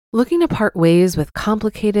Looking to part ways with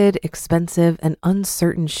complicated, expensive, and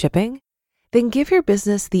uncertain shipping? Then give your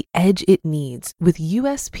business the edge it needs with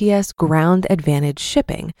USPS Ground Advantage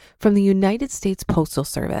shipping from the United States Postal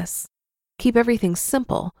Service. Keep everything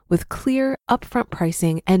simple with clear, upfront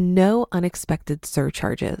pricing and no unexpected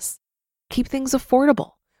surcharges. Keep things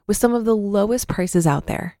affordable with some of the lowest prices out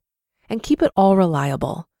there. And keep it all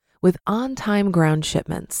reliable with on-time ground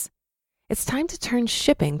shipments. It's time to turn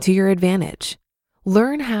shipping to your advantage.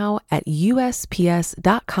 Learn how at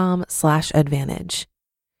USPS.com/advantage.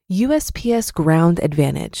 USPS Ground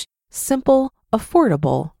Advantage. Simple,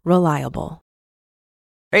 affordable, reliable.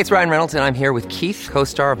 Hey, it's Ryan Reynolds, and I'm here with Keith,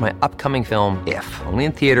 co-star of my upcoming film, If, only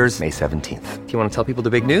in theaters May 17th. Do you want to tell people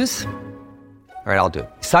the big news? All right, I'll do it.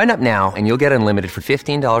 Sign up now and you'll get unlimited for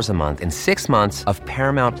 $15 a month and 6 months of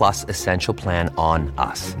Paramount Plus Essential Plan on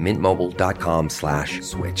us.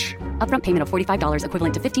 MintMobile.com/switch. Upfront payment of $45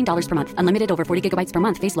 equivalent to $15 per month. Unlimited over 40 gigabytes per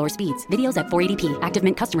month. Face lower speeds. Videos at 480p. Active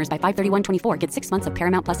Mint customers by 531.24 get 6 months of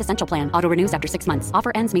Paramount Plus Essential Plan. Auto renews after 6 months.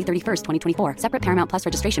 Offer ends May 31st, 2024. Separate Paramount Plus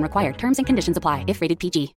registration required. Terms and conditions apply if rated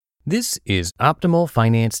PG. This is Optimal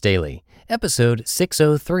Finance Daily, episode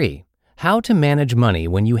 603, How to Manage Money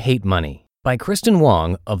When You Hate Money, by Kristin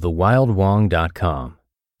Wong of thewildwong.com.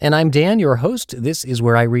 And I'm Dan, your host. This is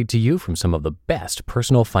where I read to you from some of the best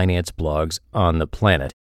personal finance blogs on the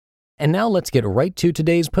planet. And now let's get right to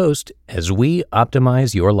today's post as we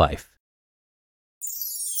optimize your life.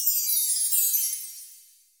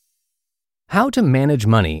 How to Manage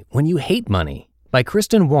Money When You Hate Money, by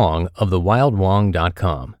Kristin Wong of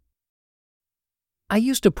thewildwong.com. I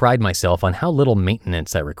used to pride myself on how little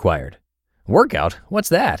maintenance I required. Workout? What's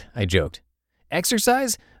that? I joked.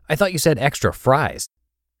 Exercise? I thought you said extra fries.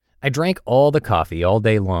 I drank all the coffee all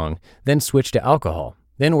day long, then switched to alcohol,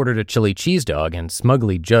 then ordered a chili cheese dog and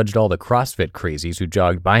smugly judged all the CrossFit crazies who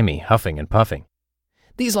jogged by me, huffing and puffing.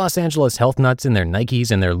 These Los Angeles health nuts in their Nikes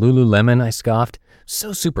and their Lululemon, I scoffed.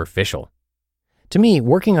 So superficial. To me,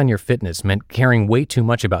 working on your fitness meant caring way too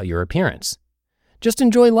much about your appearance. Just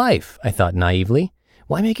enjoy life, I thought naively.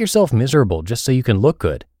 Why make yourself miserable just so you can look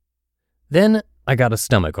good? Then I got a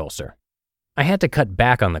stomach ulcer. I had to cut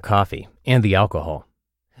back on the coffee and the alcohol.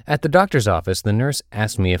 At the doctor's office, the nurse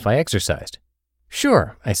asked me if I exercised.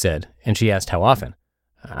 Sure, I said, and she asked how often.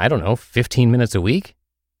 I don't know, 15 minutes a week?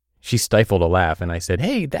 She stifled a laugh, and I said,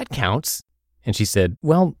 hey, that counts. And she said,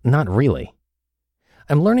 well, not really.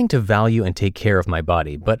 I'm learning to value and take care of my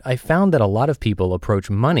body, but I found that a lot of people approach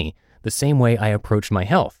money the same way I approach my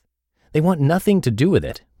health. They want nothing to do with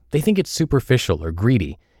it. They think it's superficial or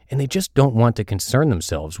greedy, and they just don't want to concern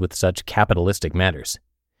themselves with such capitalistic matters.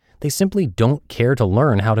 They simply don't care to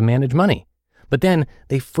learn how to manage money. But then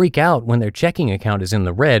they freak out when their checking account is in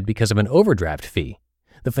the red because of an overdraft fee,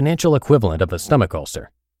 the financial equivalent of a stomach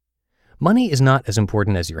ulcer. Money is not as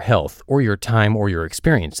important as your health or your time or your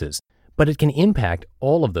experiences, but it can impact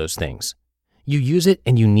all of those things. You use it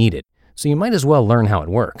and you need it, so you might as well learn how it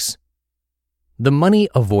works. The money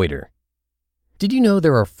avoider. Did you know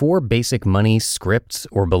there are 4 basic money scripts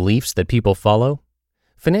or beliefs that people follow?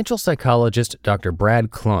 Financial psychologist Dr. Brad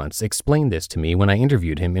Klontz explained this to me when I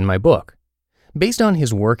interviewed him in my book. Based on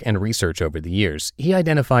his work and research over the years, he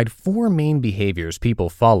identified 4 main behaviors people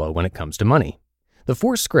follow when it comes to money. The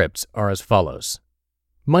 4 scripts are as follows.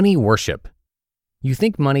 Money worship. You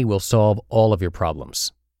think money will solve all of your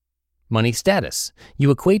problems. Money status. You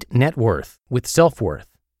equate net worth with self-worth.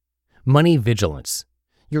 Money vigilance.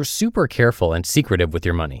 You're super careful and secretive with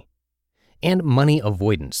your money. And money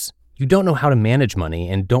avoidance. You don't know how to manage money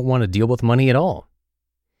and don't want to deal with money at all.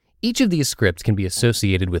 Each of these scripts can be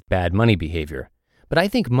associated with bad money behavior, but I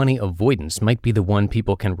think money avoidance might be the one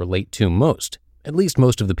people can relate to most, at least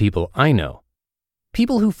most of the people I know.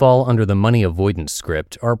 People who fall under the money avoidance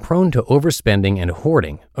script are prone to overspending and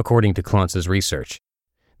hoarding, according to Klontz's research.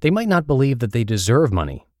 They might not believe that they deserve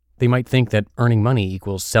money. They might think that earning money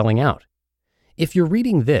equals selling out. If you're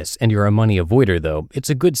reading this and you're a money avoider, though, it's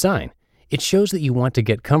a good sign. It shows that you want to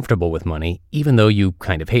get comfortable with money, even though you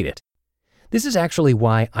kind of hate it. This is actually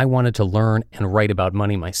why I wanted to learn and write about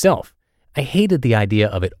money myself. I hated the idea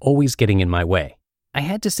of it always getting in my way. I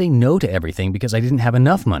had to say no to everything because I didn't have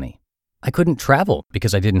enough money. I couldn't travel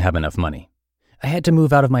because I didn't have enough money. I had to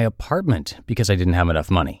move out of my apartment because I didn't have enough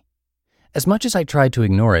money. As much as I tried to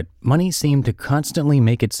ignore it, money seemed to constantly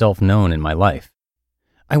make itself known in my life.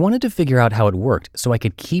 I wanted to figure out how it worked so I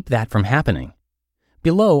could keep that from happening.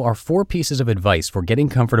 Below are 4 pieces of advice for getting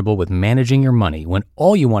comfortable with managing your money when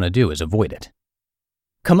all you want to do is avoid it.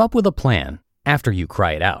 Come up with a plan after you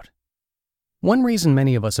cry it out. One reason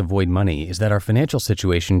many of us avoid money is that our financial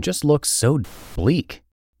situation just looks so bleak.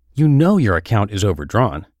 You know your account is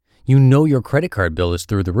overdrawn. You know your credit card bill is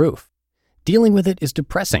through the roof. Dealing with it is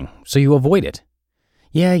depressing, so you avoid it.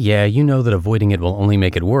 Yeah, you know that avoiding it will only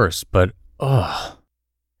make it worse, but ugh.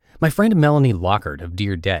 My friend Melanie Lockhart of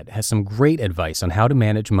Dear Debt has some great advice on how to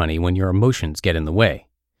manage money when your emotions get in the way.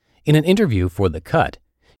 In an interview for The Cut,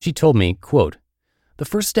 she told me, quote, "The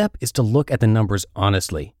first step is to look at the numbers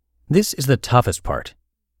honestly. This is the toughest part,"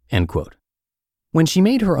 end quote. When she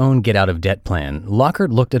made her own get-out-of-debt plan,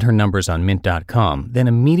 Lockhart looked at her numbers on Mint.com, then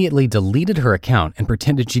immediately deleted her account and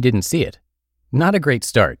pretended she didn't see it. Not a great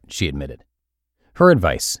start, she admitted. Her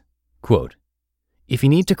advice, quote, "If you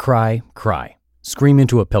need to cry, cry. Scream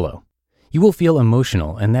into a pillow. You will feel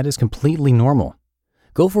emotional, and that is completely normal.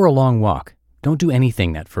 Go for a long walk. Don't do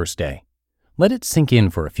anything that first day. Let it sink in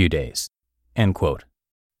for a few days," end quote.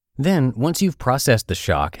 Then, once you've processed the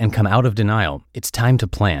shock and come out of denial, it's time to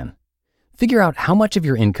plan. Figure out how much of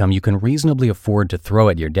your income you can reasonably afford to throw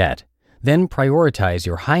at your debt. Then prioritize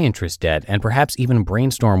your high-interest debt and perhaps even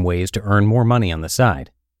brainstorm ways to earn more money on the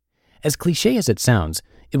side. As cliche as it sounds,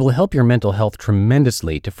 it will help your mental health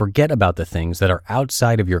tremendously to forget about the things that are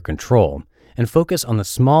outside of your control and focus on the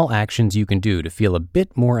small actions you can do to feel a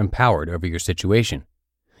bit more empowered over your situation.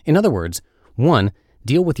 In other words, 1.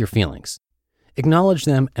 Deal with your feelings. Acknowledge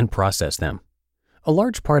them and process them. A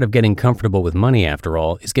large part of getting comfortable with money, after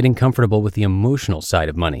all, is getting comfortable with the emotional side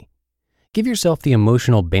of money. Give yourself the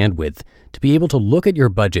emotional bandwidth to be able to look at your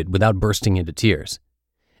budget without bursting into tears.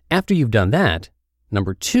 After you've done that,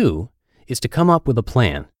 number 2 is to come up with a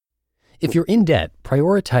plan. If you're in debt,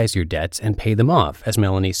 prioritize your debts and pay them off, as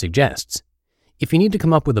Melanie suggests. If you need to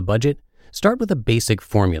come up with a budget, start with a basic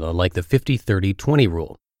formula like the 50-30-20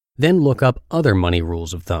 rule, then look up other money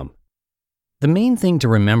rules of thumb. The main thing to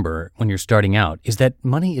remember when you're starting out is that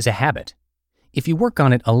money is a habit. If you work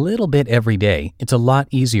on it a little bit every day, it's a lot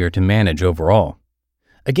easier to manage overall.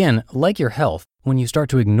 Again, like your health, when you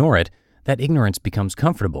start to ignore it, that ignorance becomes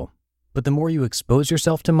comfortable. But the more you expose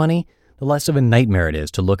yourself to money, the less of a nightmare it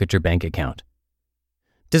is to look at your bank account.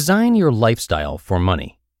 Design your lifestyle for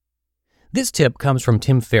money. This tip comes from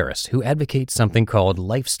Tim Ferriss, who advocates something called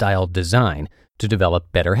lifestyle design to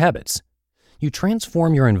develop better habits. You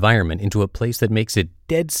transform your environment into a place that makes it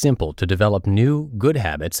dead simple to develop new, good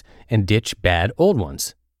habits and ditch bad old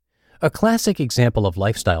ones. A classic example of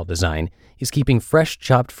lifestyle design is keeping fresh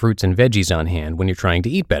chopped fruits and veggies on hand when you're trying to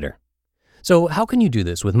eat better. So how can you do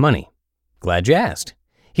this with money? Glad you asked.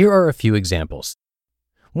 Here are a few examples.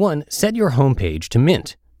 1. Set your homepage to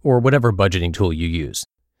Mint, or whatever budgeting tool you use.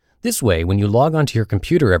 This way, when you log onto your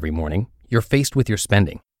computer every morning, you're faced with your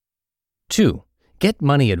spending. 2. Get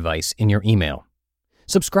money advice in your email.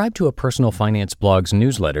 Subscribe to a personal finance blog's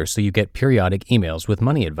newsletter so you get periodic emails with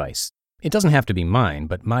money advice. It doesn't have to be mine,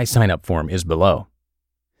 but my sign-up form is below.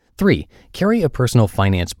 3. Carry a personal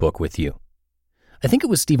finance book with you. I think it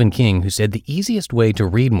was Stephen King who said the easiest way to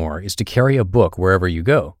read more is to carry a book wherever you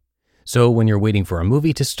go. So when you're waiting for a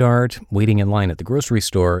movie to start, waiting in line at the grocery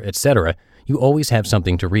store, etc., you always have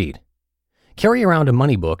something to read. Carry around a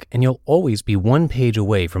money book and you'll always be one page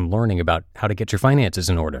away from learning about how to get your finances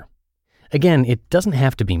in order. Again, it doesn't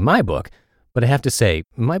have to be my book, but I have to say,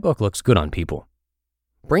 my book looks good on people.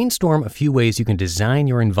 Brainstorm a few ways you can design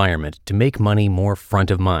your environment to make money more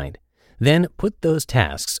front of mind. Then put those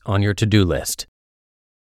tasks on your to-do list.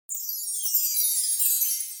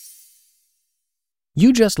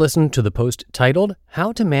 You just listened to the post titled,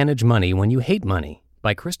 "How to Manage Money When You Hate Money"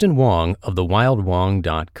 by Kristin Wong of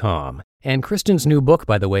thewildwong.com. And Kristin's new book,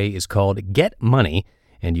 by the way, is called Get Money,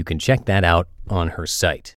 and you can check that out on her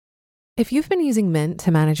site. If you've been using Mint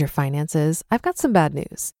to manage your finances, I've got some bad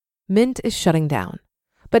news. Mint is shutting down.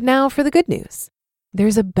 But now for the good news.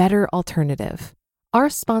 There's a better alternative. Our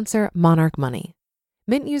sponsor, Monarch Money.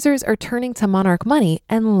 Mint users are turning to Monarch Money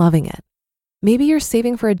and loving it. Maybe you're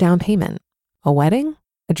saving for a down payment, a wedding,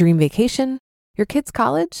 a dream vacation, your kid's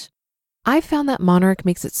college. I found that Monarch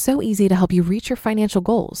makes it so easy to help you reach your financial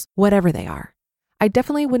goals, whatever they are. I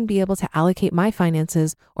definitely wouldn't be able to allocate my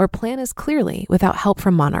finances or plan as clearly without help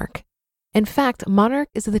from Monarch. In fact, Monarch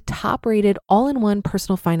is the top-rated all-in-one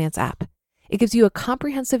personal finance app. It gives you a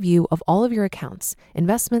comprehensive view of all of your accounts,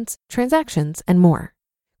 investments, transactions, and more.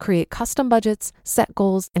 Create custom budgets, set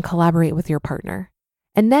goals, and collaborate with your partner.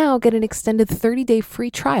 And now get an extended 30-day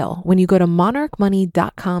free trial when you go to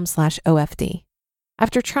monarchmoney.com/OFD.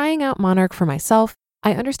 After trying out Monarch for myself,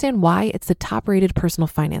 I understand why it's the top-rated personal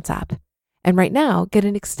finance app. And right now, get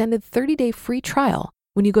an extended 30-day free trial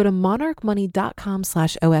when you go to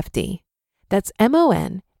monarchmoney.com/OFD. That's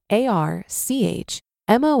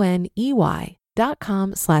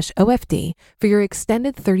monarchmoney.com/OFD for your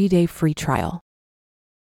extended 30-day free trial.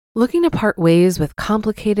 Looking to part ways with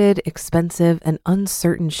complicated, expensive, and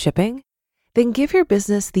uncertain shipping? Then give your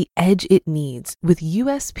business the edge it needs with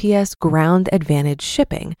USPS Ground Advantage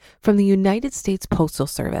shipping from the United States Postal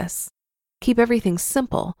Service. Keep everything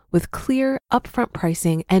simple with clear, upfront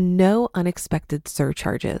pricing and no unexpected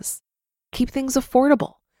surcharges. Keep things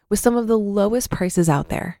affordable with some of the lowest prices out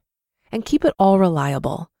there. And keep it all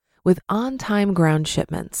reliable with on-time ground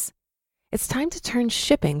shipments. It's time to turn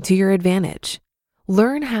shipping to your advantage.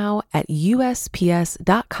 Learn how at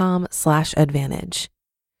USPS.com/advantage.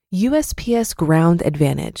 USPS Ground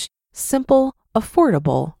Advantage. Simple,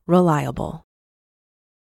 affordable, reliable.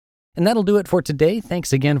 And that'll do it for today.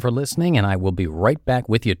 Thanks again for listening, and I will be right back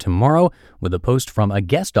with you tomorrow with a post from a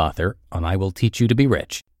guest author on I Will Teach You to Be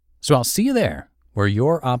Rich. So I'll see you there, where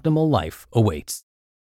your optimal life awaits.